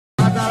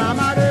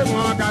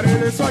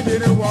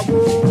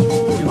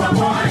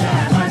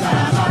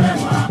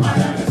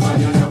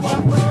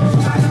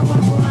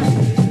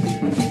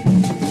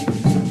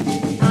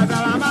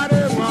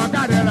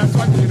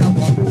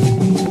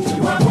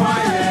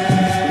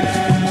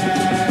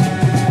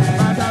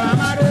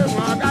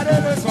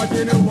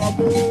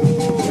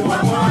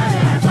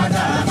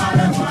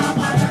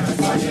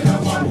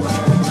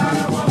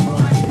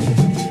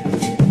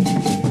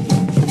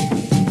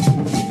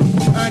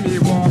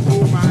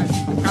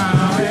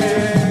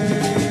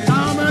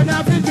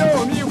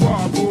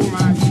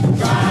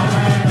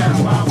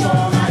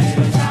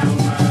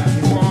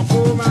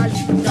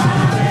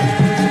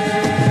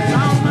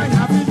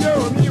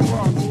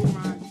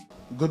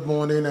Good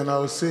morning, and I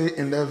will say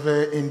in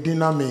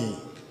Dinami.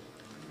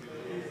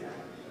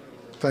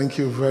 Thank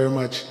you very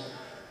much.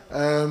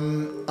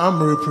 I'm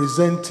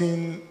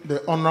representing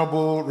the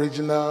Honorable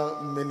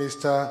Regional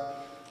Minister,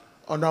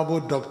 Honorable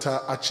Dr.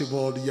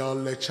 Archibald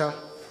Yao-Lecha.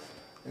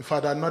 In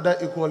fact, another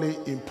equally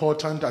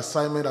important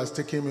assignment has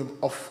taken him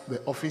off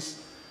the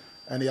office,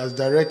 and he has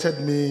directed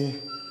me,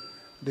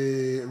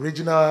 the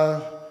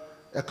Regional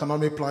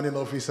Economic Planning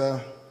Officer,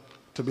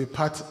 to be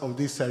part of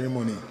this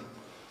ceremony.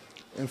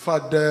 In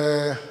fact,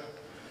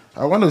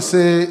 I want to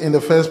say in the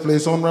first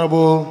place,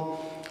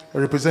 Honorable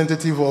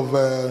Representative of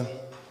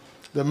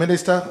the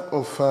Minister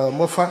of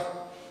MOFA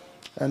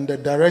and the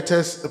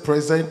directors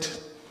present,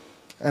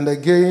 and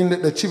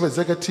again the Chief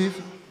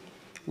Executive.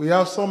 We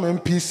have some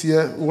MPs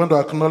here. We want to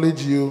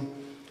acknowledge you.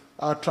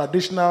 Our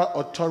traditional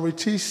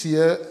authorities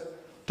here,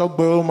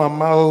 Togbo,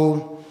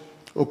 Mamao,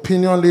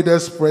 opinion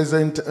leaders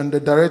present, and the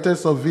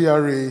directors of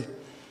VRA,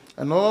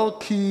 and all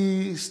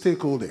key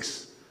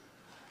stakeholders.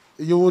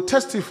 You will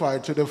testify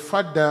to the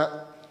fact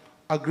that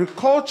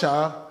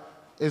agriculture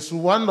is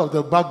one of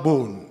the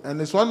backbone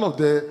and it's one of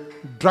the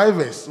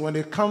drivers when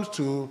it comes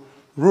to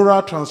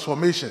rural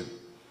transformation.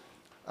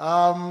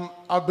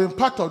 I've been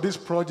part of this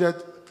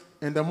project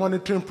in the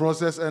monitoring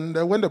process, and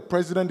when the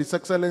President, His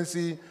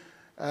Excellency,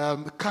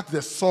 cut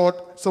the sword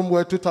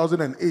somewhere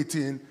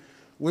 2018,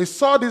 we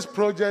saw this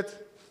project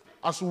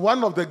as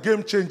one of the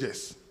game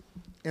changers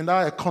in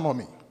our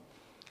economy.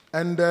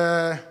 And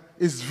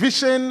its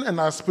vision and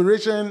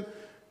aspiration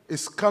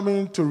is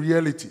coming to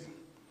reality.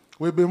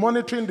 We've been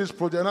monitoring this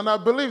project, and I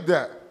believe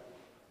that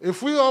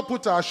if we all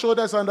put our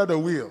shoulders under the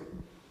wheel,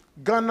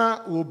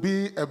 Ghana will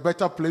be a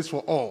better place for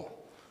all.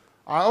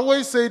 I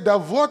always say the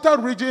Volta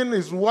region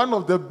is one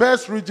of the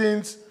best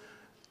regions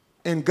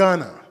in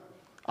Ghana.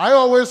 I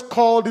always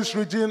call this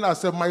region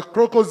as a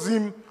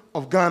microcosm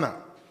of Ghana.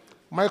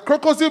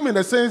 Microcosm in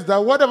the sense that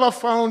whatever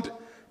found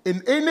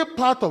in any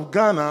part of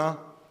Ghana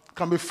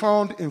can be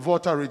found in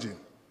Volta region.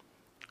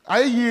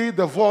 I.e.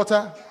 the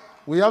Volta,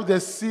 we have the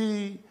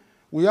sea,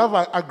 we have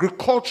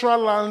agricultural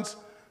lands,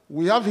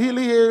 we have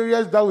hilly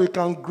areas that we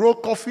can grow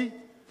coffee,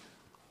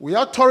 we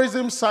have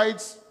tourism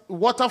sites,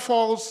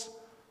 waterfalls,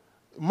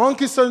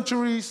 monkey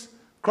sanctuaries,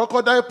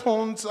 crocodile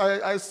ponds.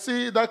 I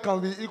see that can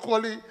be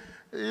equally,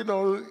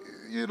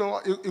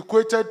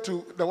 equated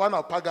to the one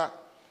at Paga.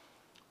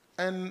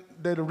 And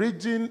the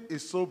region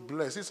is so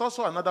blessed. It's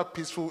also another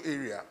peaceful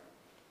area.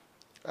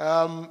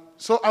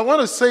 So I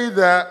want to say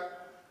that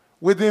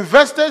with the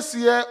investors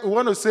here, we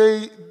want to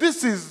say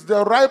this is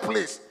the right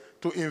place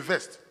to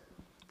invest.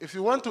 If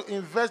you want to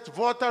invest,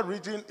 Volta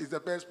region is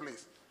the best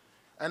place.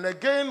 And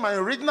again, my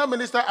regional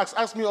minister has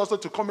asked me also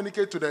to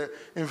communicate to the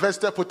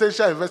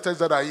potential investors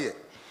that are here,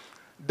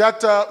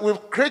 that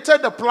we've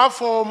created a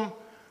platform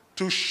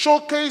to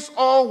showcase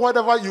all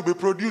whatever you'll be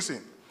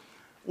producing.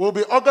 We'll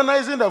be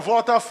organizing the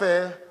Volta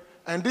Fair,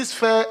 and this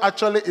fair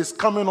actually is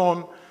coming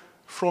on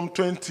from the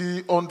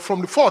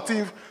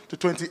 14th to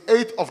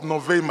 28th of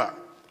November.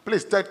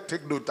 Please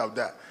take note of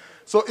that.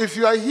 So if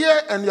you are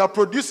here and you are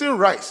producing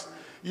rice,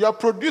 you are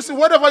producing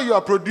whatever you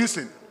are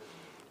producing,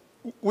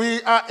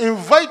 we are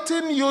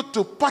inviting you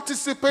to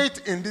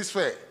participate in this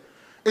fair.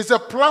 It's a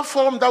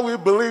platform that we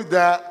believe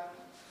that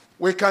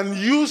we can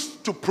use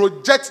to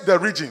project the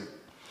region.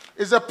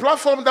 It's a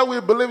platform that we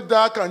believe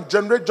that can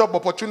generate job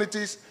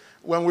opportunities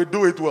when we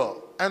do it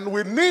well. And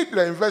we need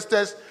the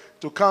investors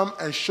to come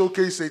and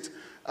showcase it.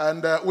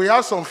 And we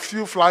have some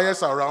few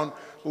flyers around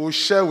we will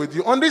share with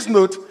you. On this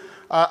note,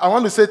 I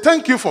want to say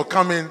thank you for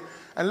coming.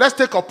 And let's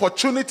take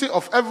opportunity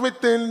of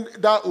everything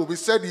that will be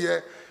said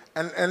here.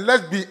 And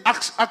let's be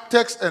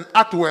architects and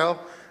act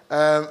well.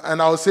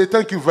 And I will say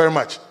thank you very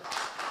much.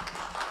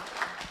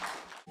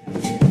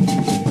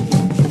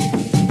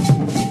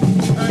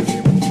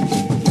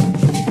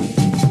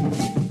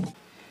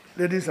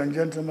 Ladies and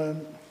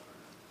gentlemen,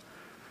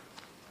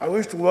 I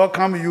wish to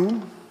welcome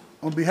you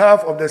on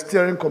behalf of the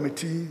steering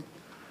committee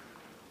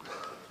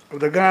of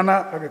the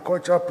Ghana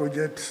Agriculture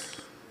Project,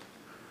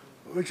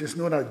 which is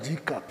known as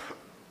GCAP.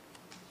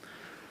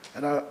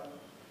 And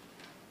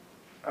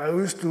I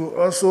wish to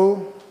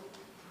also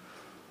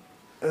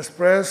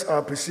express our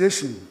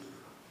appreciation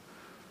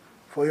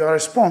for your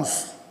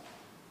response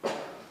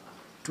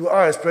to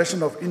our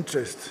expression of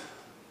interest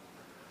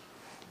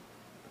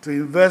to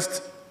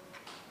invest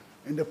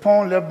in the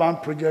Pond Left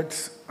Bank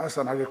project as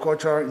an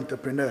agricultural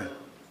entrepreneur.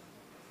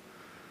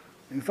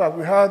 In fact,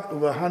 we had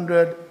over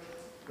 100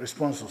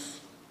 responses.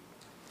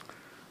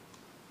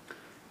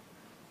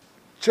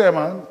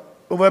 Chairman,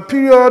 over a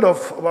period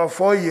of about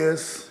 4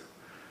 years,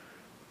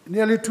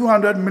 nearly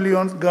 200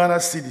 million Ghana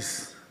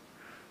cedis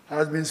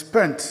has been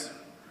spent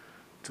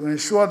to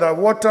ensure that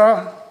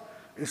water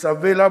is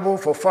available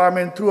for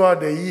farming throughout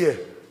the year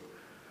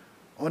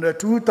on the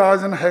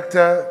 2,000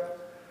 hectare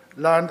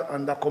land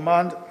under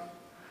command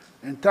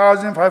and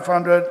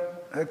 1,500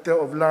 hectare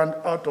of land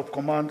out of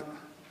command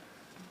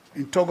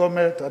in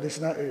Togome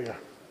traditional area.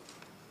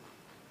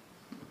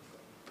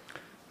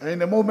 And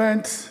in a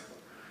moment,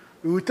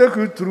 we will take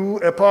you through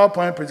a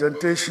PowerPoint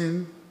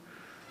presentation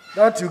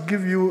that will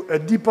give you a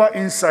deeper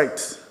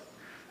insight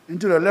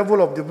into the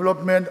level of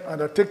development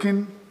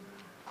undertaken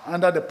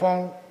under the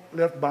Pond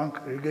Left Bank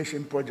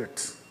Irrigation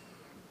Project.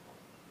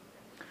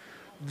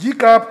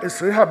 GCAP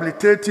is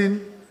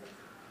rehabilitating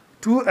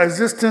 2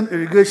 existing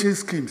irrigation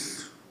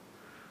schemes,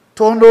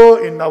 Tondo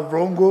in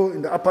Navrongo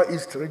in the Upper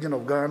East region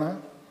of Ghana,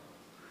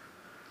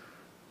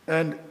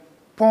 and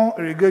Pond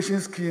Irrigation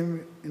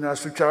Scheme in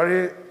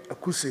Asuchare,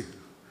 Akuse,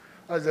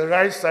 as the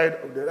right side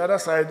of the other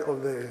side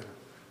of the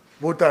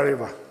Volta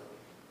River.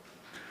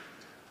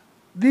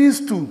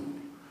 These 2,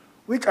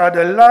 which are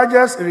the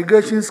largest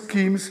irrigation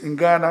schemes in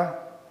Ghana,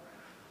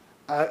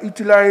 are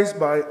utilized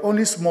by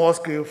only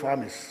small-scale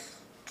farmers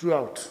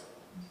throughout.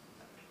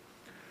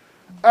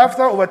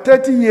 After over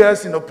 30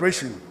 years in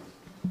operation,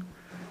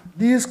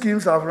 these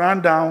schemes have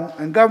run down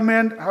and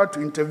government had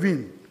to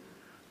intervene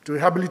to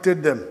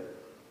rehabilitate them.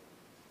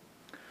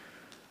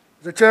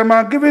 The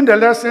Chairman, given the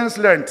lessons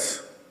learned,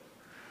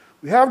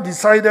 we have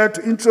decided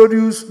to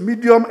introduce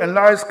medium and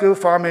large-scale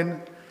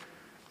farming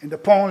in the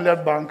Pond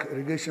Left Bank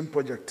Irrigation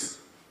Project,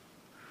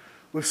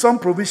 with some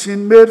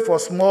provision made for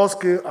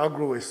small-scale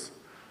agrowers,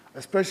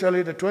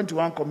 especially the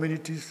 21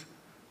 communities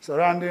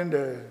surrounding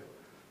the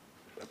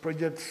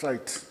project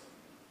site.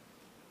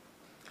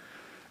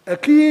 A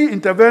key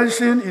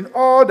intervention in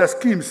all the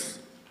schemes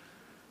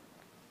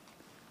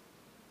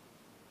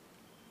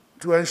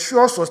to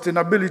ensure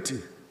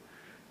sustainability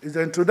is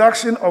the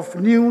introduction of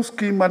new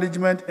scheme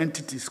management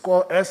entities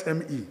called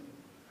SME.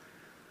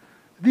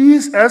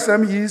 These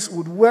SMEs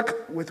would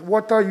work with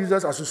water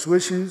users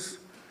associations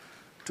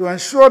to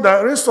ensure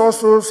that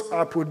resources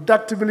are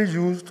productively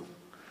used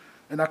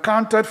and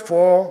accounted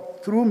for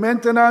through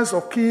maintenance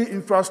of key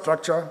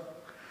infrastructure,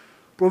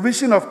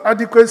 provision of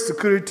adequate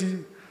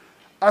security,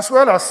 as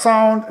well as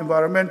sound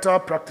environmental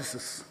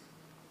practices.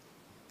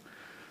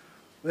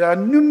 There are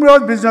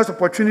numerous business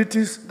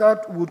opportunities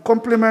that would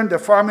complement the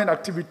farming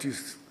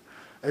activities.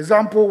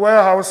 Example,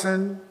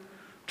 warehousing,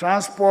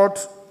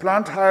 transport,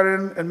 plant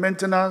hiring and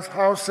maintenance,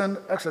 housing,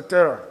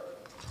 etc.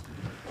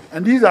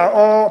 And these are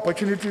all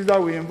opportunities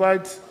that we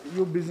invite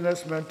you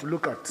businessmen to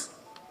look at.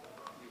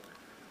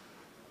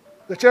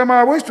 The Chairman,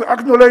 I wish to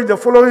acknowledge the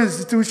following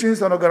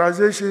institutions and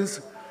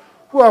organizations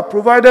who have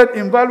provided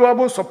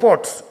invaluable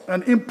support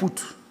and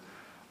input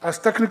as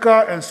technical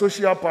and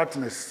social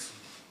partners.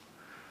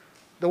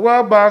 The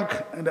World Bank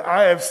and the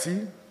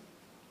IFC,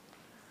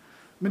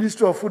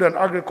 Ministry of Food and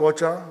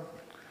Agriculture,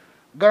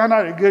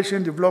 Ghana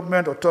Irrigation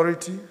Development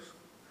Authority,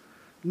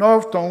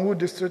 North Tongu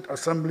District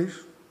Assembly,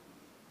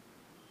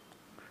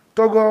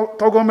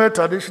 Togome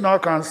Traditional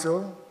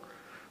Council,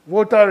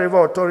 Volta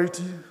River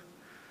Authority,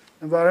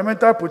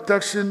 Environmental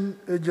Protection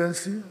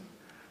Agency,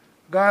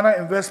 Ghana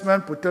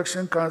Investment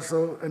Protection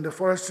Council, and the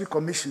Forestry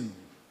Commission,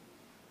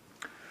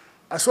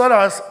 as well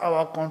as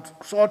our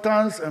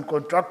consultants and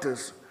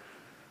contractors,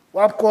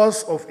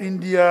 WAPCOS of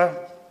India,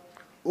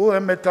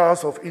 OM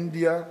Metals of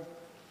India,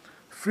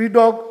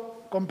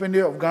 Freedog Company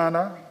of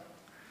Ghana,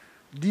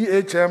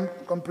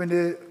 DHM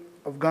Company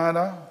of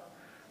Ghana,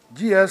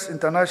 GS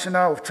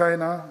International of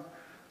China,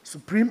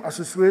 Supreme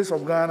Associates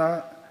of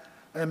Ghana,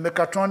 and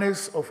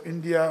Mechatronics of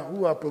India,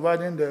 who are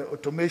providing the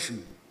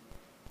automation.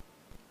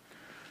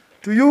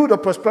 To you, the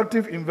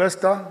prospective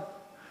investor,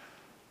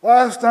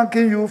 whilst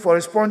thanking you for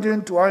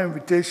responding to our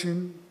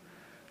invitation,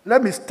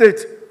 let me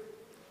state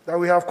that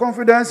we have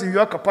confidence in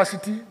your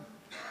capacity,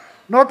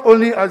 not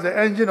only as the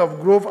engine of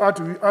growth,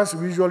 as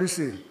we usually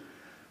say,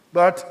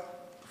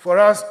 but for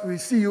us, we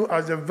see you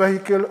as the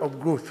vehicle of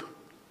growth,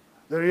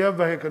 the real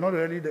vehicle, not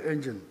really the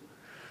engine.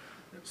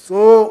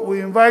 So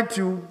we invite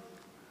you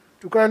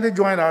to kindly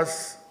join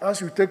us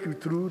as we take you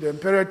through the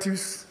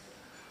imperatives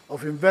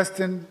of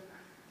investing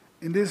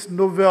in this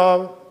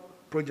novel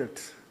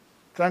project.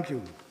 Thank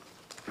you.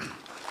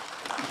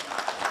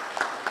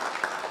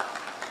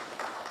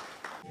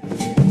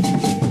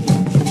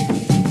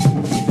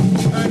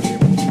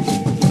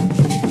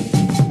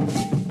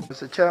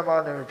 Mr.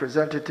 Chairman and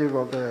representative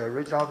of the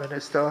Regional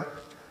Minister,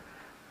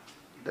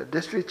 the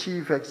District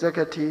Chief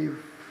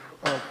Executive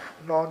of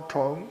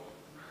Non-Tong,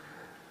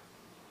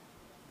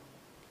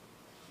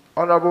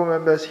 honorable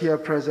members here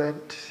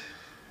present,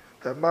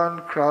 the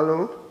Man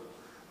Kralo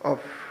of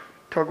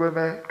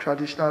Togweme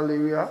Traditional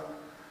Area,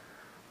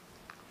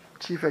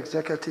 Chief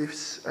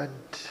Executives and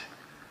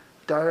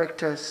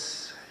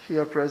Directors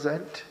here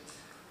present,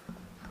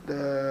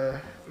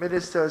 the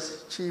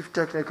Minister's Chief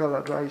Technical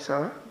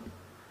Advisor,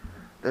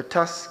 the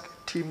task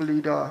team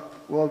leader,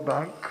 World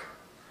Bank,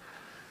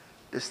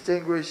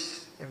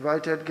 distinguished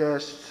invited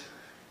guests,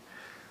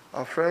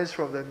 our friends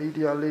from the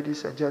media,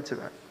 ladies and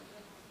gentlemen.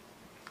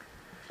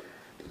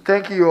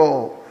 Thank you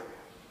all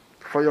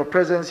for your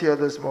presence here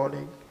this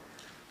morning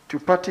to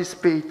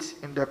participate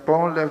in the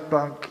Pond Left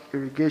Bank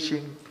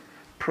Irrigation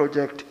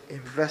Project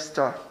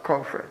Investor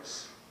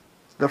Conference.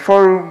 The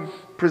forum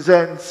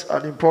presents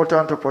an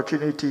important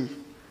opportunity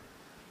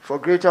for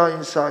greater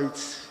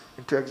insights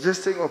into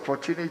existing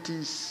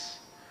opportunities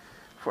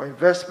for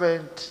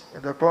investment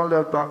in the Pond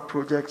Left Bank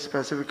project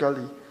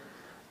specifically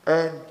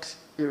and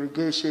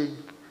irrigation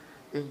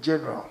in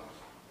general.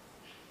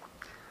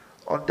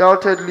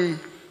 Undoubtedly,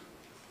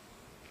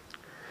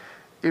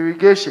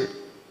 irrigation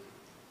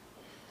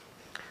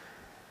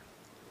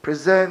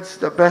presents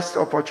the best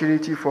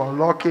opportunity for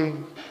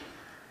unlocking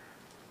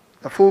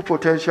the full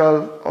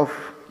potential of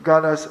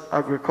Ghana's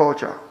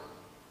agriculture.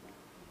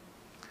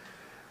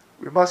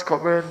 We must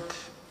commend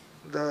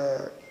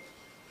the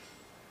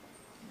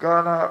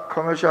Ghana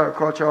Commercial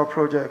Agricultural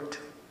Project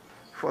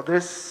for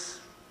this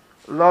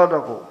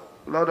laudable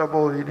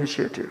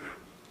initiative.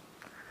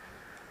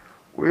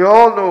 We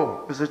all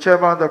know, Mr.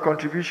 Chairman, the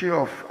contribution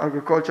of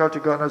agriculture to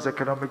Ghana's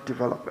economic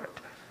development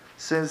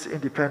since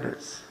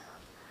independence.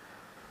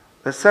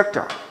 The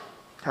sector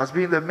has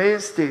been the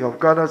mainstay of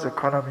Ghana's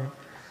economy,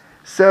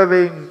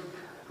 serving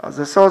as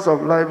a source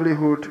of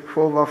livelihood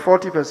for over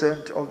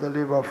 40% of the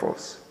labor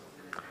force,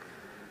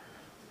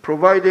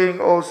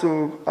 providing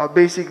also our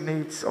basic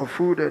needs of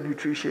food and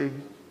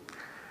nutrition,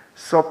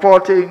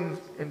 supporting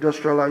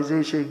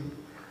industrialization,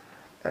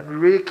 and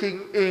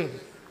raking in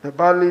the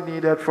badly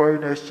needed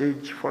foreign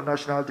exchange for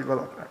national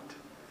development.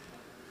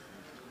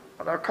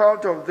 On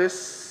account of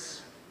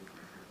this,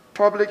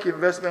 public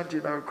investment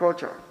in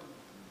agriculture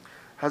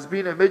has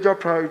been a major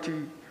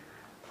priority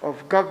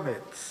of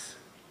governments,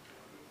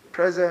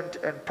 present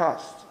and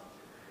past,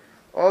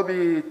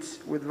 albeit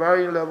with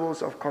varying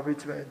levels of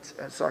commitment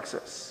and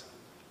success.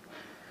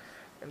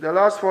 In the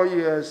last 4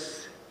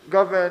 years,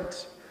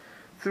 government,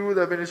 through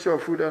the Ministry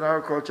of Food and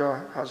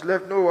Agriculture, has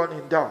left no one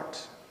in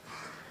doubt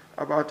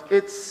about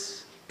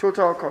its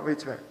total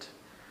commitment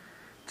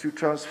to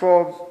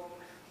transform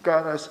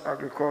Ghana's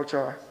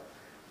agriculture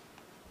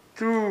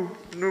through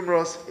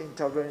numerous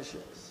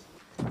interventions.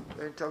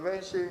 The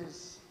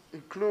interventions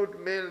include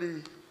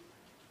mainly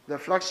the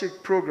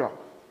flagship program,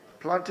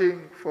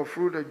 Planting for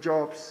Food and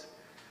Jobs,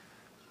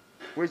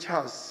 which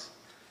has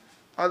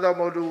other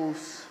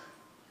models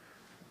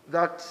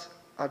that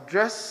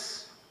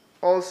address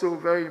also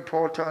very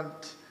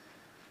important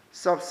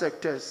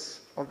subsectors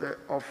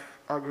of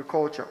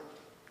agriculture.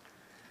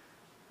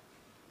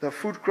 The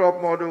food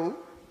crop model,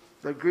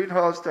 the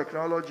greenhouse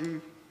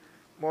technology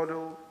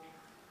model.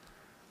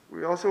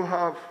 We also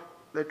have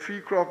the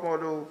tree crop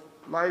model,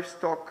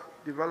 livestock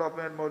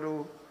development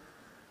model,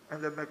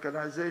 and the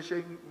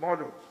mechanization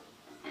model.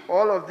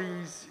 All of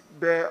these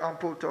bear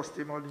ample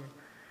testimony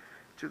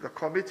to the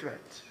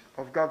commitment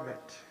of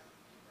government.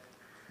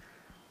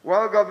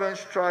 While government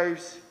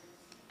strives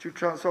to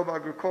transform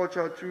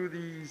agriculture through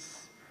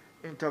these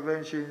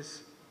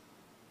interventions,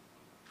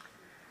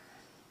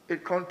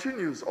 it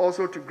continues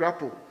also to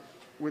grapple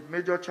with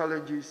major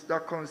challenges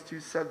that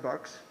constitute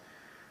setbacks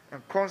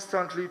and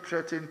constantly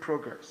threaten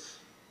progress.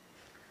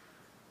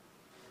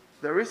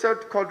 The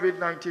recent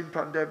COVID-19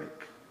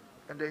 pandemic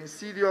and the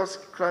insidious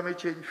climate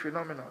change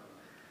phenomenon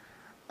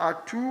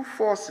are two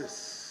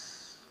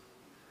forces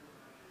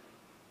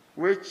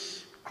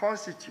which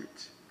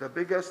constitute the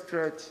biggest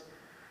threat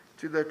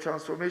to the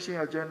transformation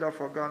agenda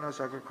for Ghana's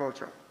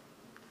agriculture.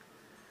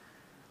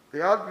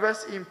 The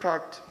adverse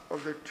impact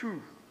of the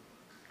two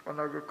on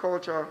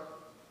agriculture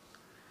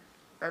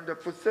and the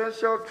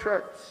potential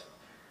threats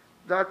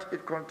that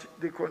it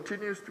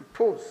continues to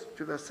pose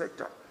to the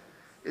sector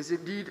is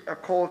indeed a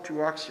call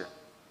to action.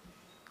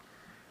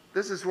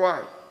 This is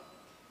why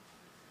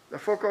the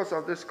focus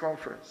of this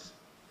conference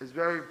is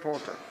very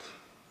important.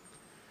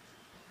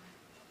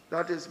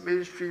 That is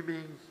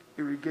mainstreaming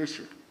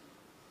irrigation.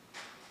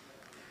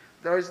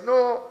 There is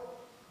no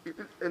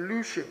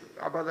illusion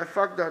about the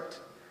fact that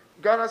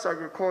Ghana's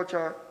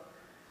agriculture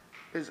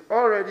is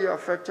already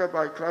affected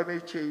by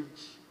climate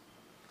change,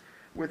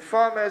 with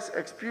farmers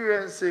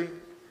experiencing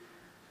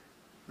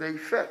the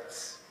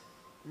effects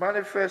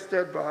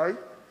manifested by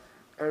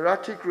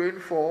erratic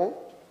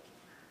rainfall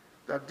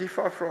that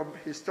differ from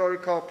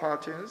historical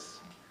patterns,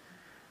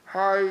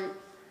 high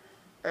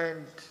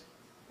and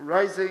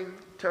rising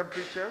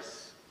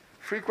temperatures,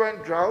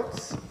 frequent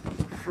droughts,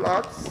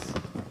 floods,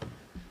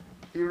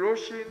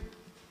 erosion,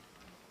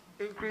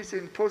 increase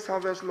in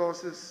post-harvest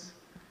losses,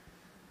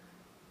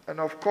 and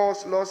of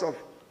course, loss of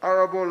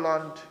arable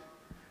land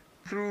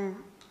through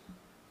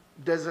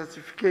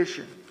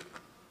desertification.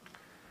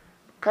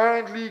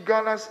 Currently,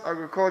 Ghana's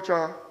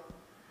agriculture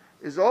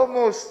is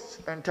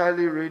almost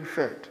entirely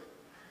rain-fed,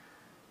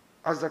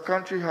 as the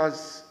country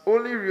has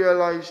only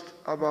realized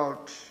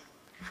about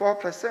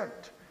 4%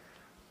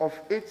 of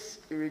its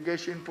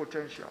irrigation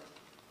potential.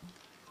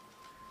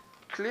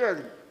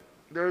 Clearly,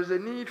 there is a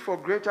need for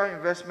greater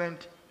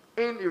investment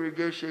in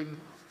irrigation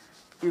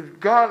in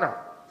Ghana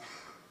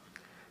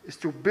is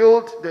to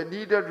build the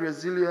needed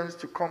resilience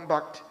to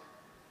combat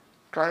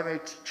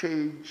climate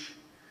change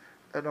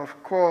and,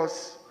 of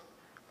course,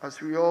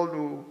 as we all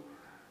know,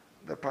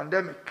 the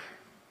pandemic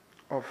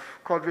of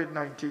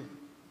COVID-19.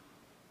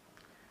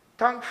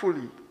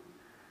 Thankfully,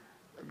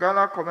 the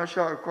Ghana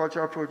Commercial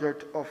Agriculture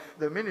Project of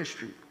the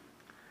Ministry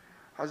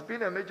has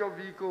been a major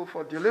vehicle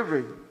for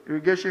delivering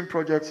irrigation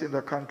projects in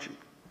the country.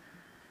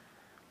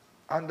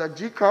 Under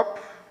GCAP,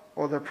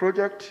 or the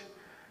project,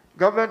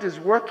 government is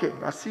working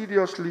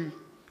assiduously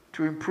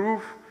to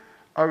improve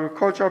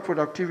agricultural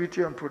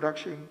productivity and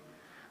production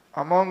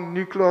among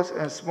nucleus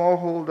and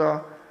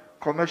smallholder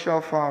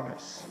commercial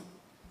farmers.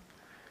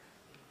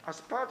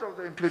 As part of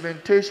the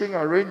implementation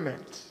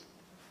arrangements,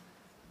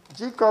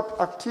 GCAP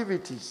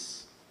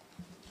activities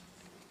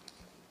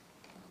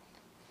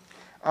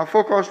are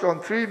focused on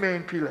three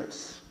main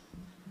pillars.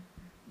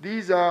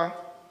 These are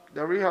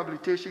the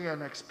rehabilitation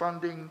and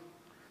expanding,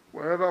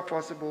 wherever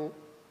possible,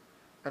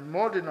 and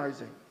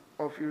modernizing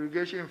of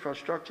irrigation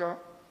infrastructure,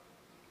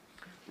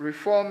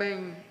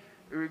 reforming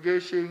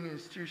irrigation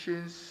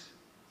institutions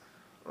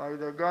like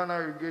the Ghana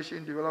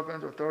Irrigation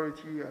Development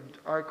Authority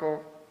and ICO.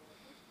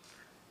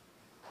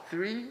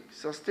 3,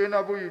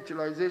 sustainable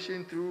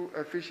utilization through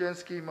efficient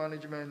scheme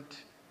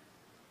management.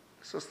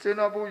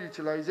 Sustainable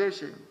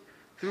utilization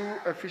through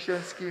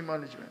efficient scheme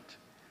management.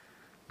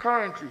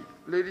 Currently,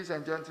 ladies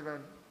and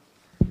gentlemen,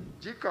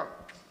 GCAP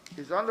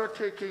is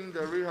undertaking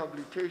the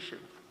rehabilitation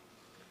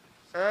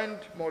and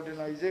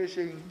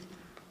modernization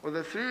of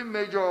the 3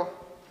 major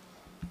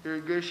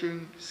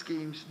irrigation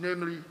schemes,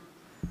 namely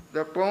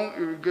the Pong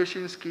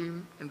Irrigation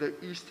Scheme in the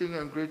Eastern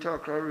and Greater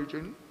Accra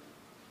region,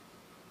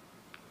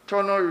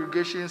 Tunnel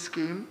Irrigation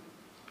Scheme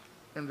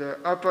in the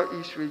Upper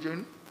East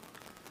region,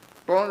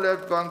 Pond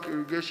Left Bank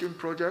Irrigation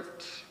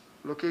Project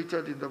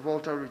located in the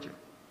Volta region.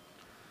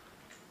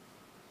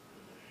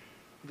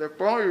 The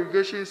Pond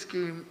Irrigation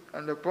Scheme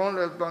and the Pond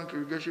Left Bank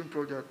Irrigation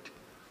Project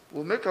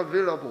will make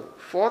available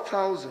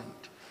 4,000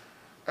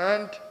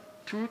 and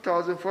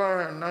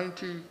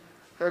 2,490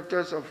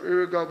 hectares of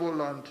irrigable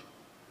land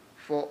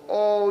for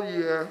all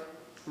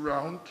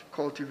year-round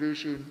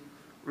cultivation,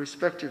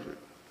 respectively.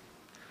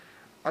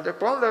 At the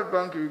Pond Left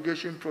Bank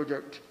Irrigation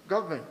Project,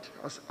 government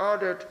has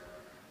added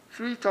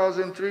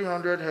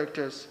 3,300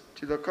 hectares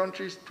to the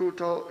country's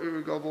total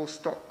irrigable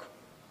stock.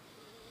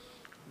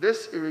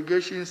 This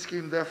irrigation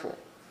scheme, therefore,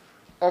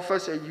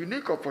 offers a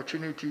unique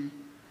opportunity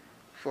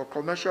for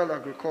commercial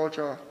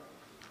agriculture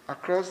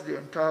across the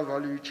entire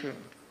value chain.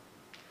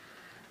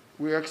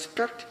 We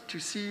expect to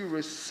see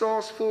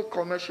resourceful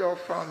commercial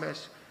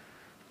farmers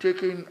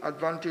taking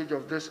advantage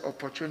of this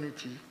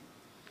opportunity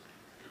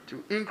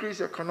to increase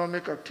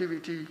economic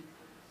activity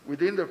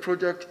within the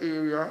project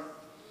area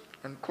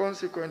and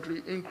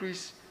consequently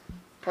increase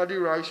paddy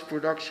rice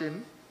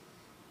production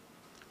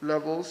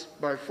levels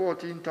by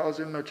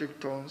 14,000 metric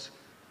tons,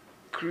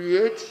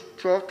 create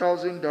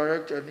 12,000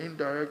 direct and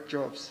indirect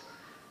jobs,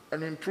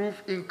 and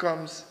improve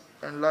incomes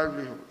and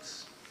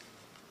livelihoods.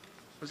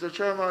 Mr.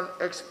 Chairman,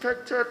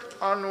 expected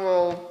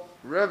annual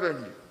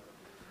revenue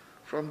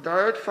from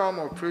direct farm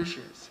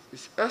operations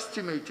is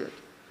estimated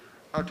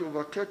at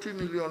over 30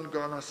 million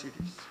Ghana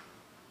cedis.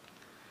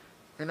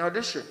 In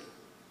addition,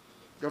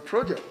 the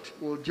project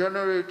will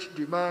generate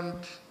demand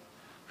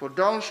for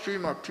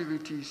downstream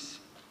activities,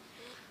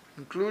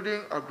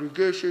 including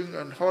aggregation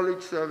and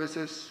haulage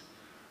services,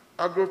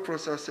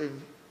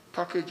 agro-processing,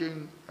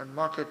 packaging, and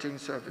marketing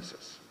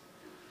services.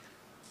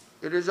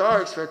 It is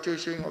our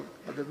expectation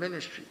of the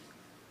ministry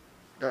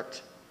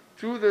that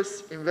through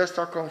this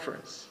investor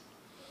conference,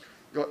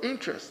 your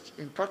interest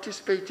in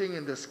participating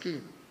in the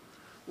scheme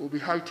will be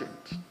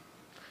heightened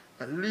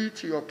and lead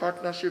to your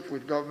partnership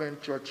with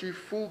government to achieve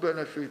full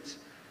benefits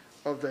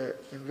of the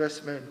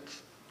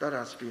investment that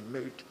has been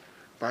made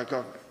by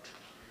government.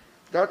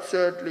 That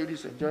said,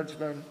 ladies and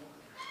gentlemen,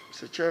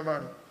 Mr.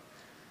 Chairman,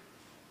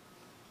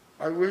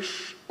 I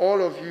wish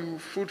all of you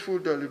fruitful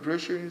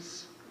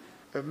deliberations,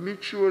 a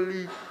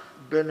mutually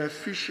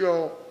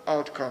beneficial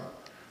outcome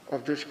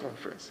of this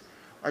conference.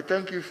 I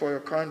thank you for your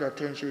kind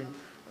attention,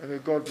 and may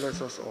God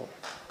bless us all.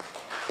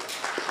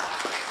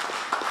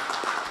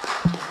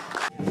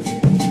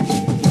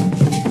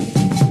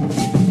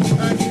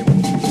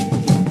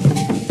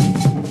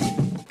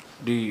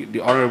 The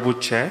Honorable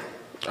Chair,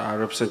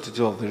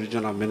 representative of the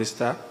Regional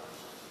Minister,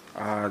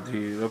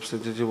 the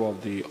representative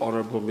of the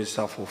Honorable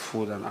Minister for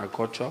Food and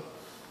Agriculture,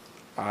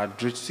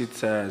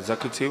 District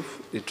Executive,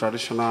 the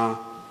traditional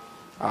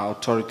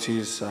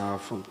authorities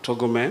from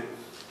Togome,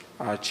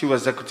 Chief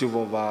Executive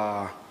of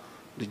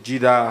the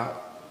GIDA,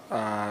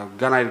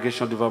 Ghana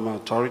Irrigation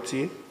Development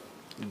Authority,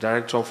 the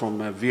Director from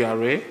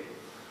VRA,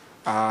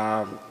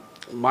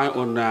 my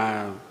own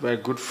very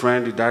good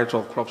friend, the Director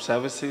of Crop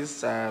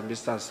Services,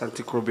 Mr.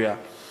 Santi Krobia.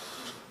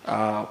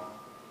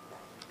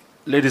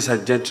 Ladies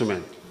and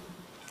gentlemen,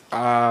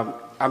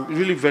 I'm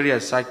really very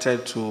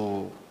excited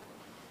to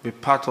be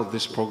part of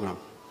this program.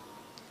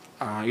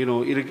 You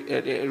know,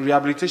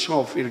 rehabilitation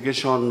of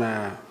irrigation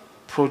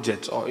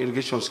projects or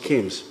irrigation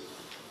schemes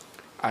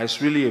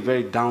it's really a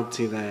very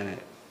daunting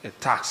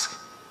task.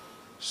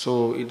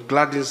 So it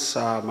gladdens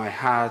my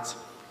heart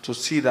to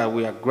see that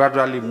we are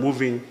gradually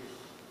moving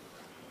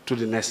to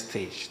the next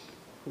stage,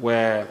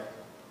 where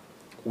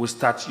we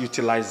start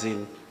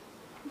utilizing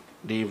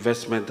the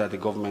investment that the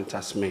government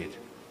has made.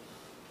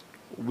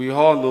 We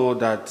all know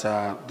that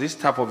this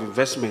type of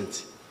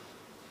investment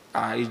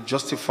is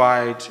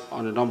justified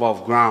on a number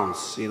of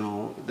grounds. You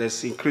know,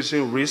 there's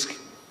increasing risk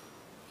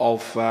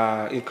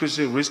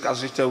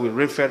associated with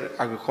rain-fed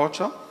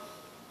agriculture.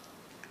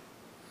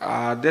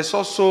 There's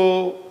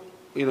also,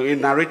 you know, a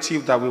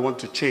narrative that we want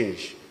to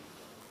change.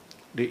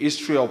 The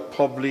history of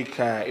public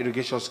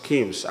irrigation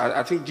schemes.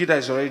 I think GIDA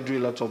is already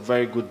doing a lot of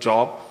very good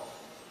job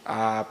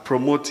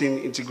promoting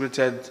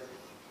integrated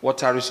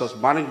water resource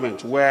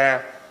management,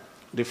 where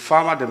the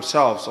farmer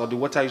themselves or the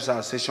water user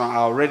association are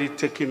already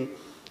taking,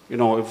 you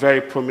know, a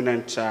very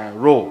prominent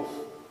role.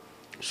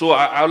 So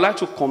I would like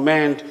to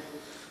commend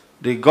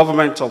the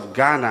government of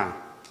Ghana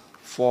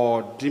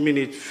for deeming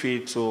it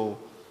fit to,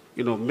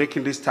 you know,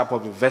 making this type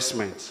of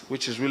investment,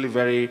 which is really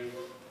very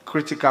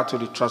critical to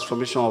the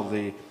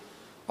transformation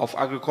of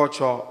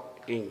agriculture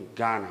in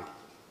Ghana.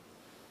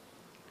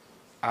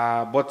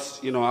 But,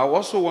 you know, I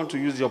also want to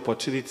use the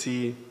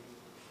opportunity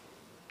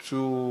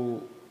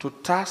to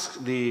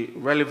task the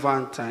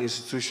relevant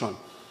institution.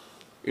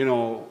 You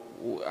know,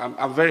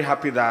 I'm very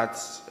happy that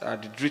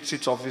the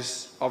district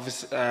office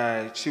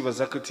chief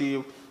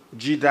executive,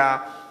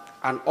 GIDA,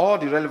 and all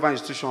the relevant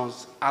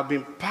institutions have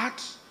been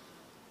part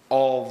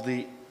of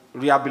the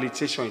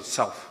rehabilitation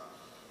itself.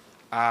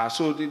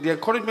 So the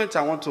encouragement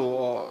I want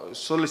to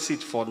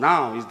solicit for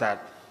now is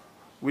that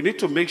we need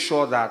to make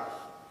sure that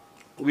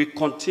we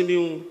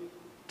continue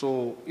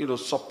to, you know,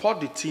 support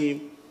the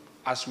team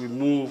as we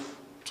move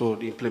to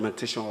the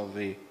implementation of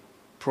the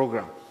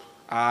program.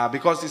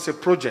 Because it's a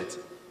project,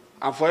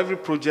 and for every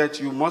project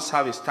you must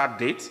have a start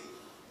date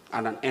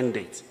and an end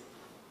date.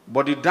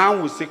 But the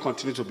dam will still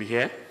continue to be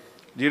here.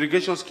 The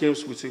irrigation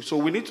schemes will still, so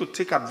we need to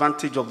take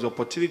advantage of the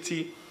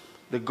opportunity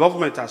the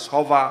government has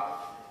offered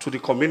to the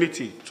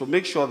community to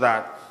make sure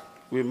that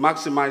we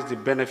maximize the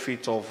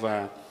benefit of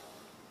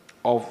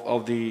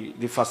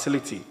the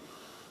facility.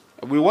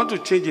 We want to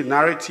change the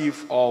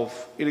narrative of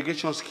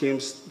irrigation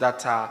schemes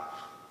that are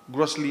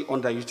grossly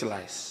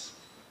underutilized.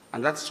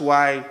 And that's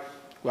why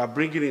we are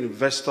bringing in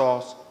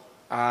investors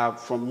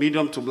from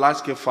medium to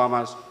large-scale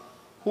farmers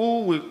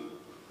who will,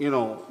 you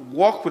know,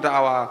 work with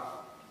our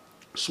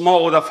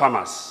smallholder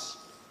farmers,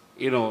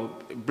 you know,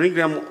 bring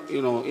them,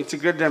 you know,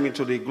 integrate them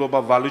into the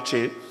global value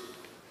chain,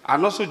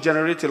 and also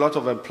generate a lot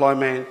of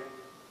employment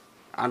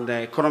and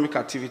economic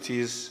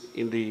activities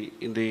in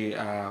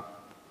the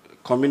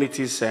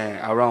communities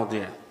around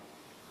there.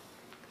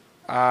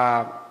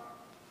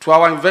 To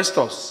our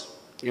investors,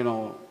 you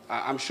know,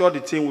 I'm sure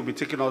the team will be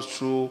taking us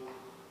through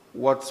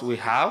what we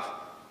have.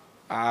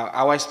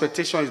 Our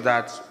expectation is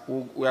that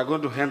we are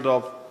going to end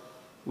up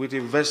with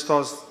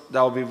investors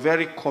that will be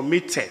very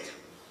committed,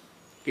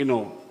 you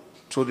know,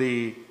 to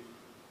the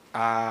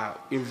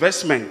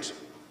investment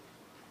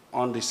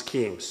on the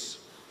schemes.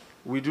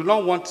 We do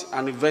not want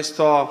an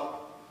investor,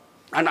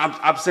 an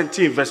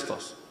absentee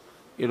investors,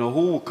 you know,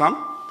 who will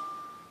come,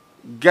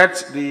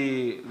 get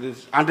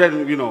and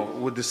then, you know,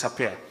 will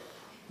disappear.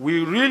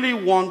 We really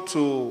want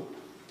to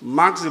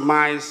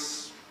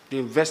maximize the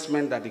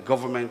investment that the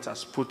government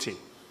has put in,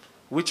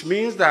 which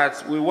means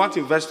that we want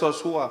investors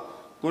who are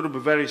going to be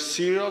very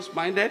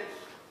serious-minded,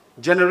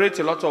 generate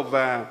a lot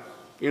of,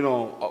 you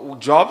know,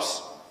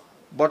 jobs,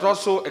 but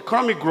also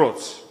economic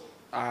growth.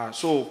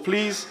 So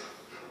please,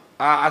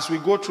 as we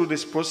go through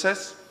this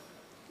process,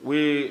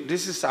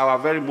 this is our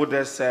very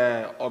modest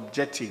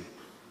objective.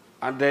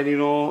 And then, you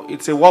know,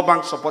 it's a World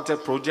Bank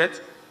supported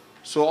project.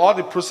 So all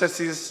the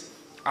processes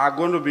are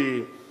going to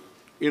be,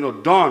 you know,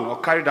 done or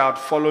carried out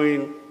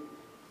following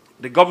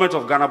the government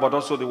of Ghana, but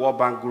also the World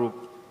Bank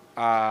Group,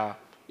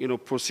 you know,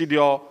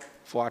 procedure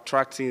for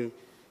attracting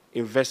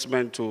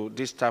investment to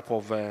this type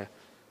of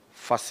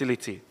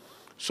facility.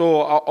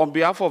 So on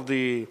behalf of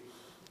the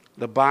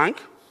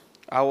bank,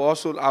 I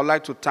would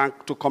like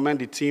to commend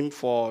the team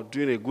for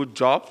doing a good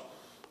job.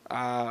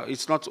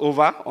 It's not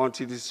over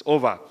until it's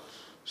over.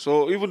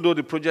 So even though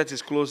the project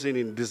is closing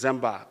in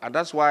December, and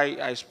that's why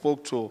I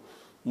spoke to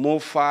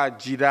MOFA,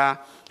 GIDA,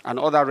 and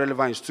other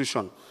relevant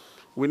institutions,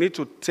 we need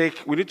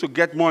to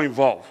get more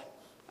involved.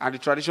 And the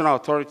traditional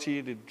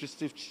authority, the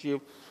district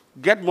chief,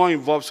 get more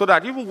involved so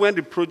that even when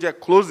the project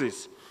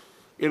closes,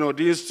 you know,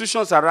 the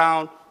institutions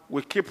around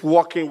will keep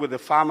working with the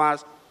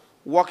farmers,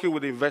 working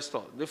with the investor.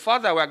 The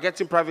fact that we are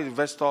getting private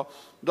investor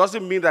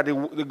doesn't mean that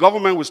the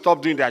government will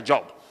stop doing their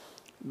job.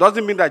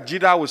 Doesn't mean that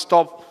GIDA will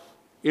stop,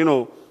 you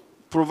know,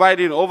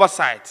 providing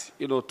oversight,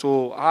 you know,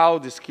 to how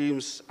the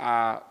schemes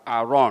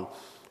are run.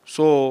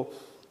 So,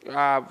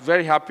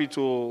 very happy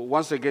to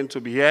once again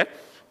to be here,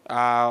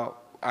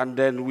 and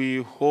then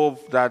we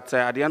hope that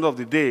at the end of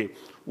the day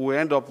we'll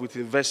end up with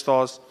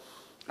investors,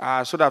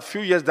 so that a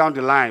few years down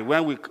the line,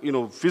 when we, you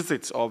know,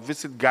 visit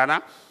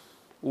Ghana,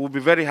 we'll be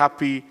very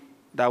happy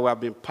that we have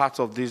been part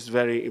of this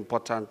very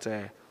important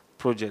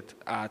project.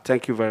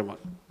 Thank you very much.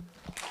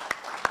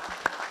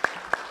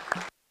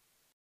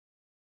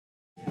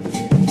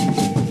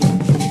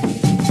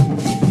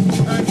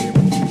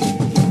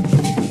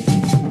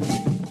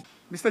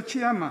 Mr.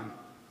 Chairman,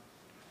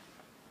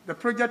 the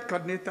project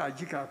coordinator at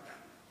GCAP,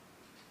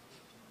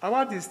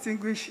 our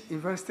distinguished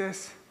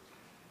investors,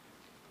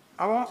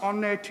 our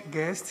honored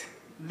guests,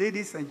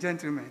 ladies and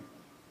gentlemen,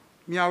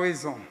 Miawe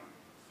Zone.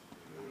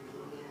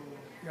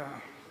 Yeah.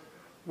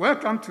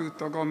 Welcome to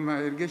Togom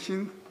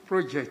Irrigation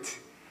Project,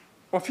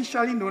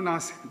 officially known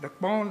as the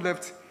Kpong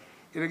Left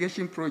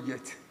Irrigation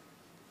Project.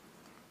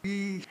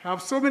 We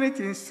have so many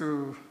things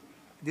to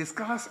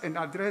discuss and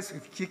address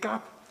with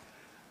GCAP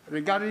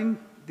regarding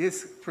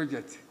this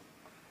project.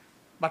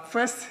 But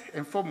first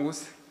and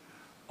foremost,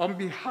 on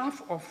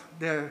behalf of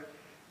the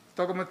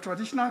Togom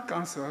Traditional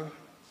Council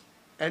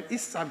and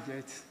its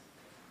subjects,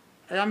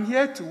 I am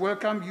here to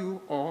welcome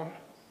you all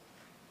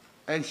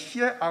and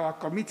share our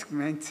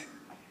commitment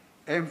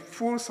and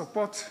full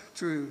support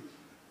to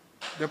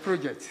the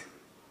project,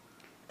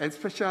 and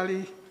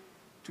especially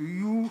to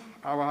you,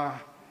 our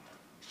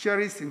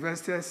cherished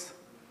investors,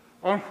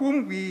 on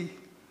whom we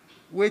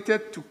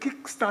waited to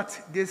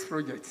kickstart this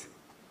project.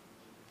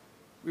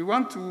 We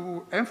want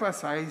to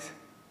emphasize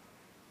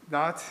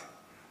that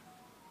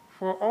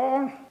for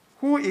all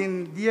who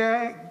in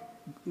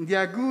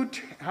their good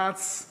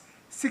hearts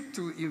seek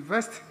to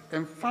invest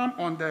and farm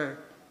on the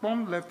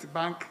Kpong Left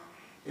Bank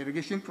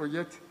Irrigation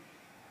Project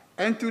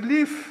and to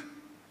live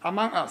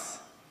among us,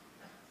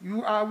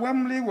 you are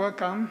warmly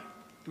welcome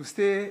to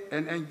stay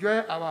and enjoy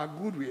our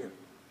goodwill.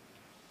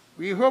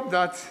 We hope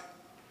that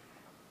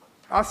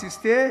as you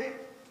stay,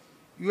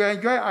 you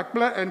enjoy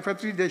Akple and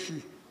Fatri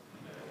Deshi,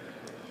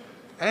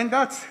 and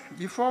that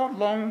before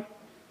long,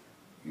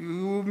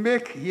 you will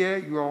make here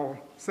your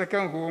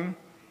second home,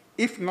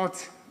 if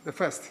not the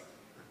first.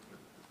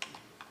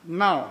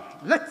 Now,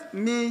 let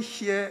me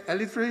share a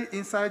little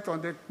insight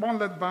on the Kpong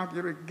Left Bank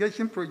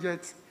Irrigation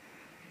Project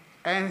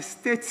and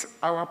state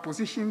our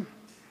position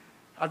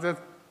as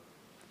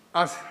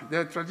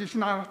the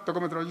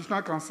Togom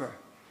Traditional Council.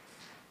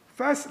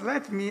 First,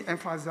 let me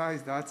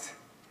emphasize that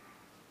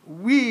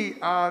we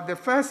are the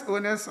first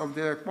owners of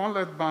the Kpong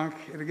Left Bank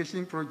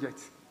Irrigation Project.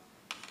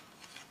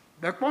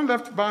 The Kpong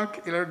Left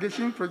Bank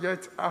Irrigation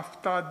Project,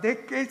 after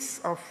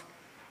decades of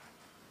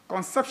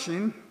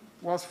conception,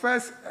 was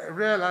first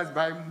realized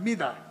by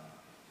MIDA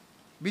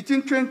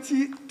between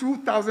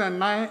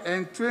 2009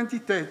 and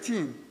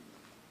 2013.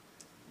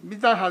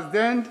 MIDA has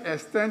then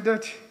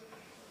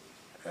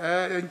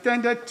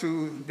intended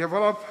to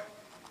develop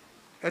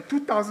a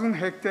 2,000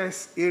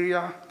 hectares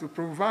area to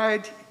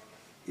provide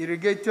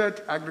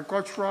irrigated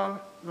agricultural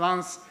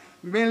lands,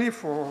 mainly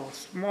for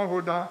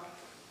smallholder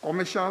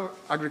commercial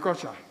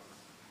agriculture.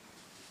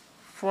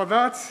 For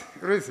that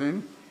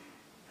reason,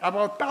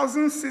 about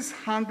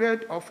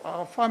 1,600 of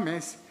our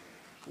farmers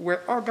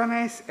were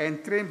organized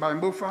and trained by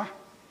MOFA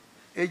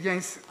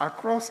agents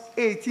across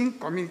 18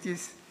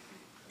 communities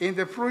in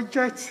the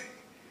project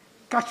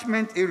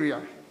catchment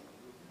area.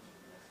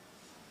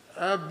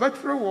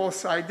 Betfro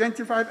was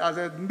identified as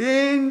a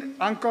main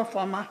anchor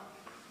farmer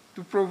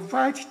to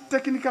provide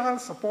technical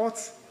support,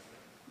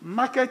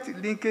 market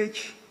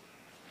linkage,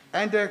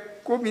 and the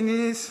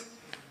communities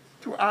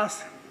to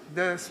us,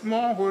 the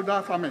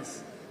smallholder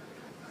farmers,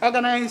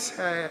 organized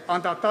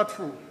under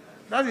TATFU,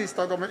 that is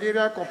Togom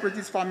Area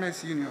Cooperative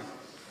Farmers Union.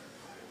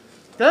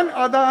 10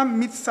 other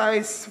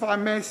mid-sized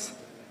farmers,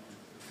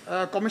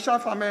 commercial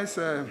farmers,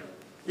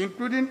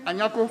 including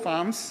Anyako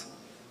Farms,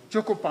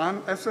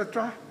 Jokopan,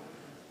 etc.,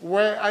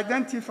 were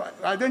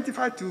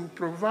identified to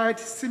provide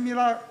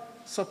similar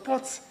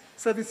support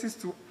services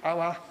to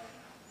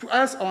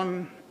us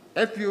on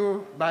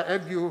FBO by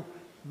FBO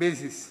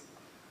basis.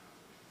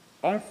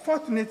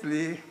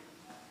 Unfortunately,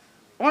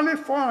 only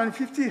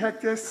 450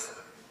 hectares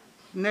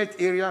net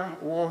area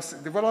was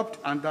developed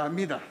under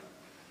MIDA,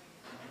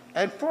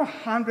 and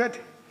 400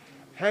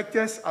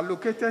 hectares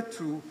allocated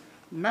to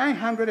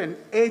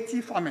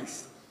 980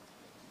 farmers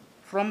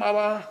from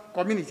our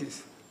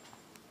communities.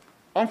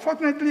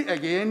 Unfortunately,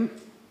 again,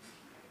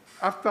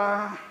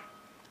 after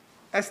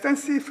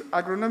extensive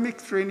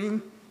agronomic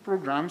training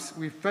programs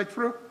with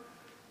Betfro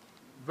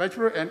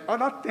and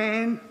other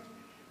 10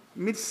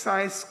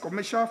 mid-sized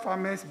commercial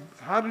farmers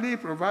hardly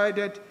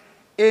provided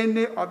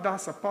any other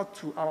support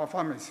to our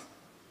farmers.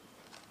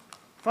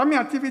 Farming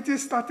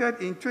activities started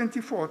in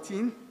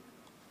 2014,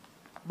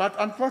 but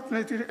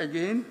unfortunately,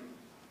 again,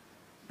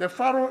 the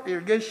furrow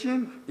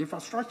irrigation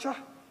infrastructure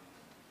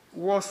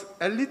was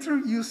a little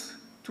use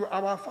to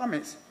our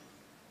farmers.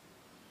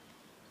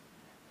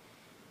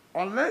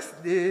 Unless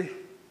they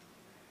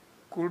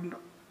could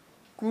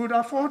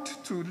afford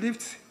to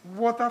lift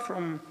water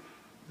from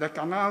the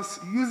canals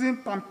using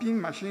pumping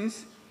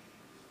machines,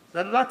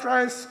 the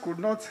laterals could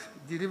not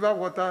deliver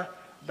water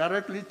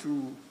directly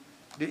to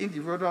the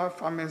individual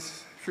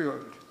farmer's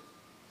field.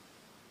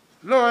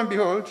 Lo and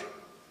behold,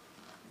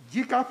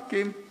 GCAP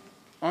came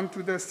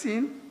onto the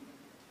scene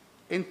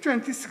in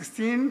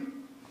 2016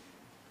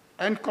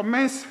 and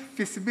commenced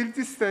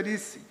feasibility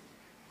studies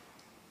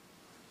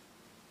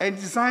and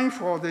designed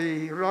for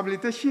the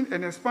rehabilitation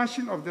and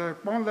expansion of the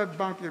Pond-led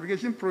Bank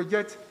irrigation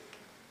project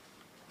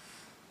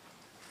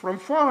from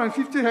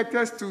 450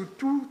 hectares to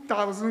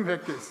 2,000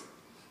 hectares.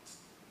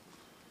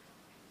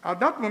 At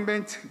that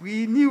moment,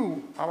 we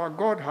knew our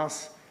God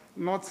has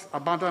not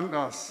abandoned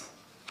us.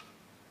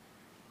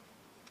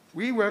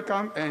 We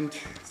welcome and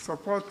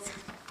supported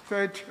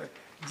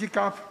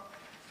GCAP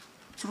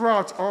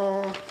throughout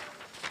all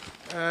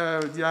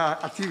their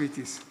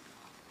activities.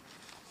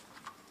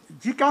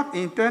 GCAP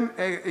in turn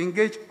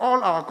engaged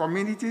all our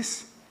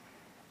communities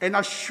and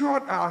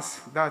assured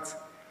us that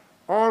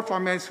all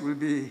farmers will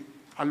be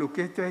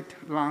allocated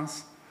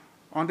lands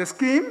on the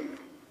scheme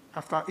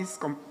after its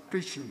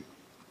completion.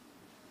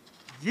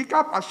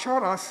 GCAP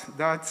assured us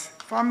that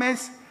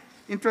farmers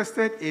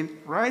interested in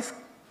rice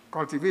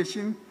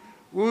cultivation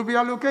will be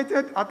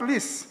allocated at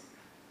least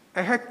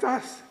a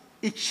hectare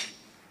each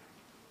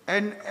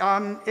and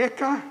an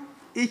acre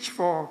each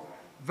for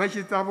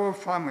vegetable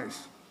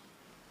farmers.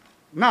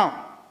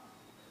 Now,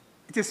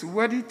 it is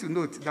worthy to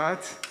note that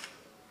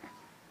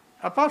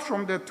apart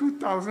from the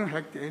 2,000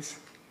 hectares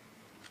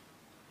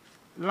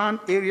land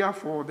area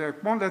for the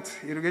Pond-led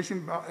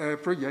irrigation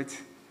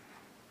project,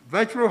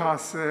 Vetro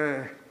has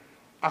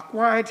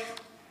acquired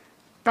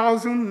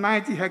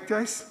 1,090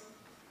 hectares.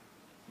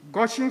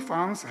 Goshen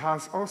Farms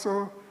has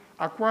also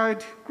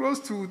acquired close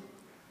to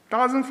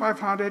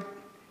 1,500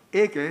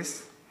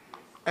 acres,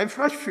 and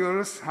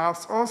Freshfields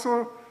has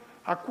also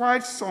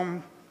acquired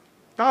some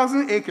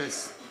 1,000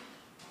 acres,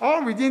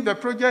 all within the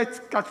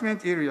project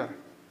catchment area.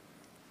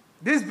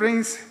 This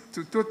brings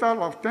to a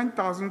total of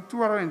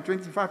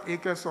 10,225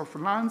 acres of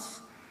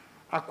lands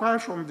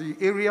acquired from the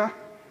area.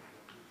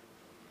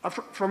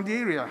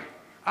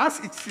 As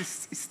it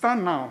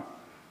stands now,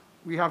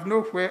 we have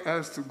nowhere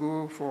else to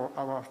go for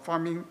our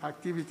farming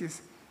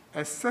activities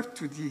except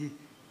to the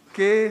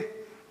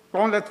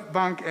Pond-led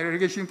Bank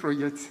irrigation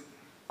project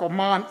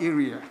command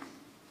area.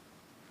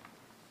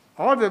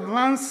 All the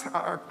lands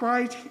are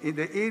acquired in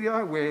the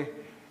area where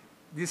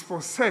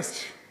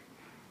dispossessed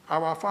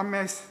our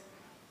farmers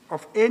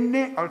of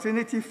any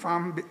alternative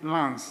farm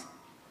lands.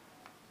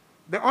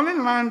 The only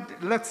land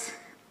left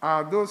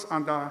are those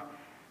under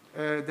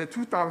the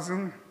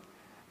 2,000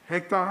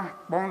 hectare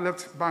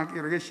Pond-led Bank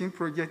irrigation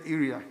project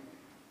area.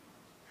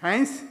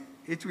 Hence,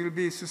 it will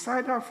be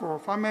suicidal for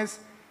farmers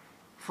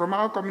from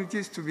our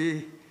communities to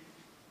be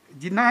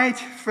denied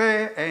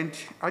fair and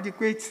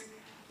adequate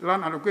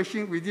land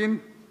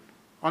allocation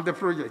on the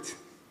project.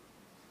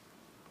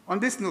 On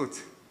this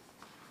note,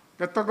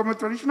 the Togomo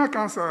Traditional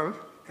Council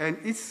and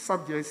its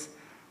subjects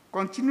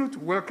continue to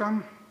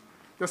welcome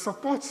the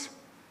support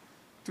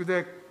to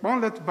the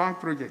Pond-led Bank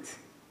project.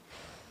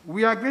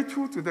 We are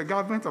grateful to the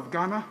government of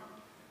Ghana,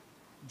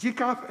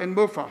 GCAP and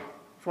MOFA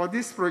for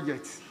this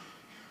project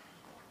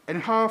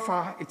and how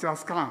far it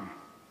has come.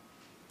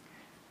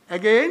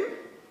 Again,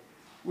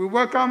 we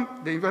welcome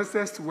the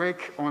investors to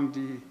work on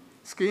the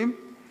scheme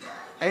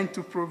and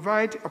to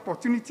provide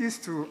opportunities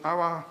to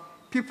our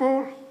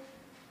people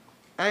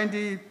and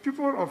the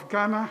people of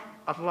Ghana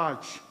at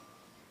large.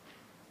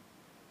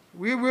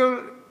 We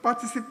will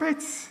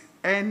participate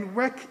and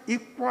work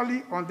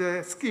equally on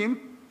the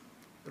scheme,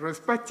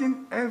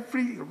 respecting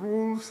every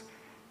rules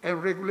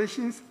and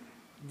regulations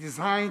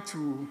designed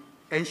to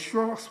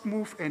ensure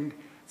smooth and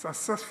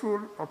successful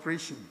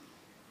operation,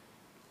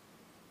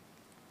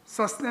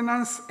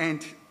 sustenance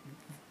and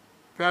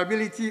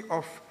viability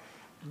of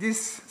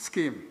this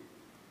scheme.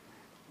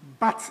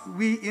 But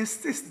we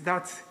insist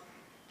that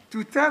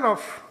to tell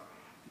of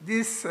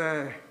this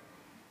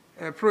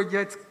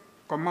project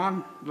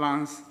command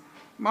lands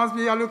must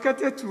be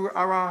allocated to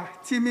our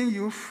teeming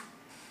youth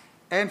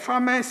and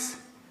farmers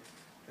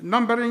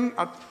numbering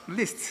at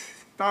least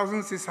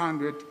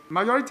 1,600.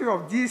 Majority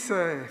of these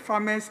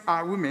farmers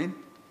are women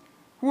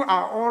who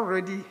are all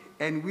ready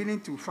and willing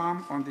to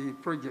farm on the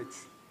project.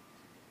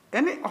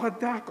 Any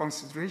other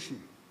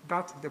consideration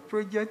that the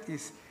project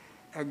is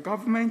a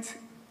government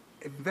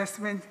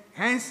investment,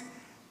 hence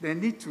they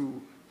need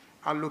to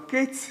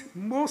allocate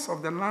most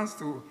of the lands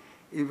to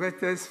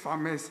investors,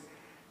 farmers,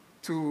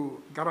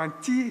 to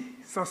guarantee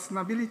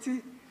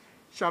sustainability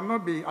shall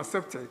not be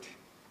accepted.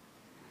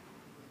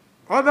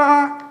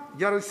 Other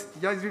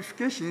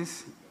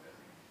justifications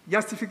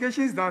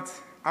that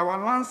our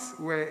lands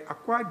were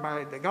acquired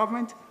by the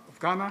government of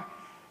Ghana,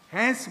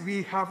 hence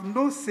we have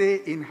no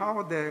say in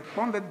how the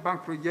Pond-led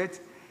Bank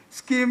project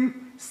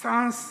scheme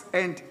stands,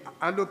 and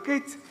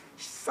allocate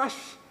such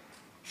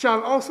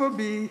shall also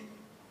be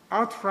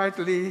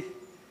outrightly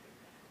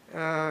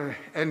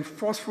and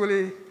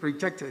forcefully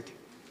rejected.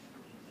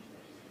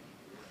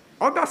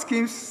 Other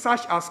schemes,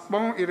 such as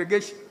Pond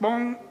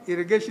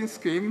irrigation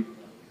scheme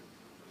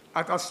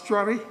at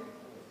Astuary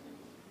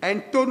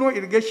and Tono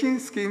irrigation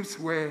schemes,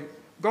 where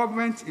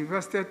government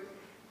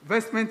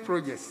investment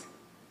projects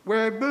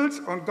were built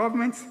on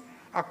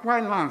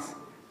government-acquired lands,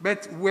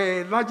 but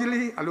were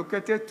largely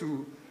allocated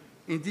to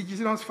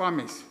indigenous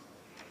farmers.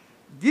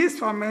 These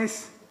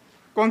farmers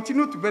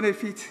continue to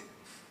benefit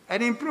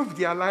and improve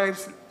their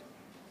lives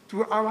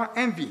to our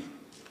envy.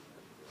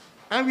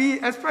 And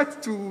we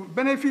expect to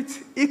benefit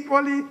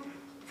equally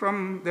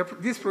from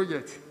this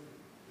project.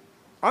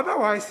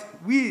 Otherwise,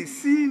 we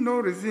see no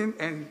reason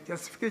and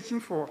justification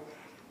for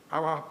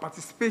our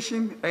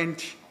participation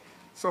and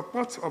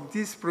support of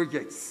these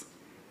projects.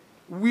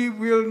 We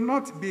will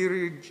not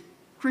be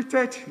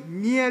treated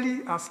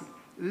merely as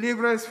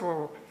leverage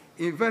for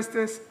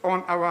investors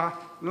on our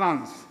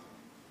lands.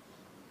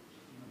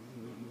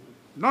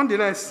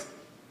 Nonetheless,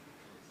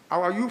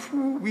 our youth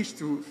who wish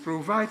to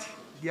provide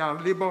their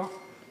labor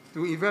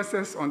to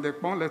investors on the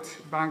Bondlet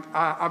Bank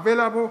are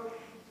available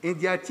in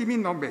their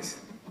teeming numbers.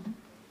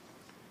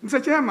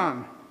 Mr.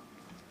 Chairman,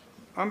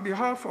 on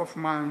behalf of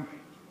my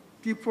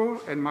people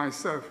and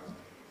myself,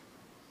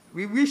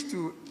 we wish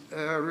to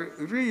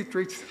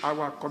reiterate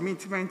our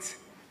commitment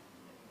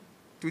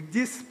to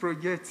this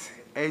project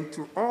and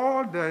to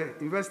all the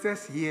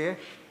investors here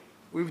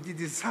with the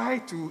desire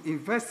to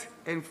invest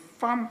and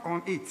farm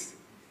on it.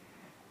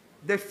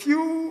 The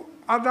few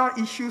other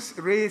issues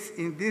raised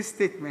in this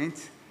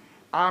statement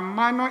are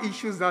minor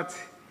issues that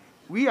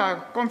we are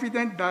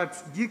confident that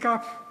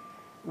GCAP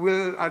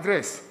will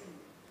address.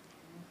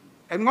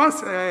 And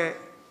once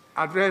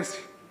addressed,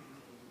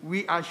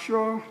 we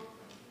assure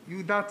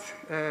you that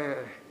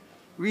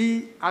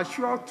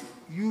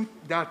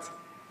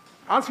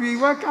as we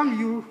welcome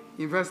you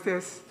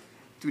investors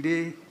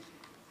today,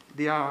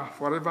 they are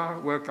forever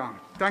welcome.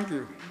 Thank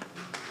you.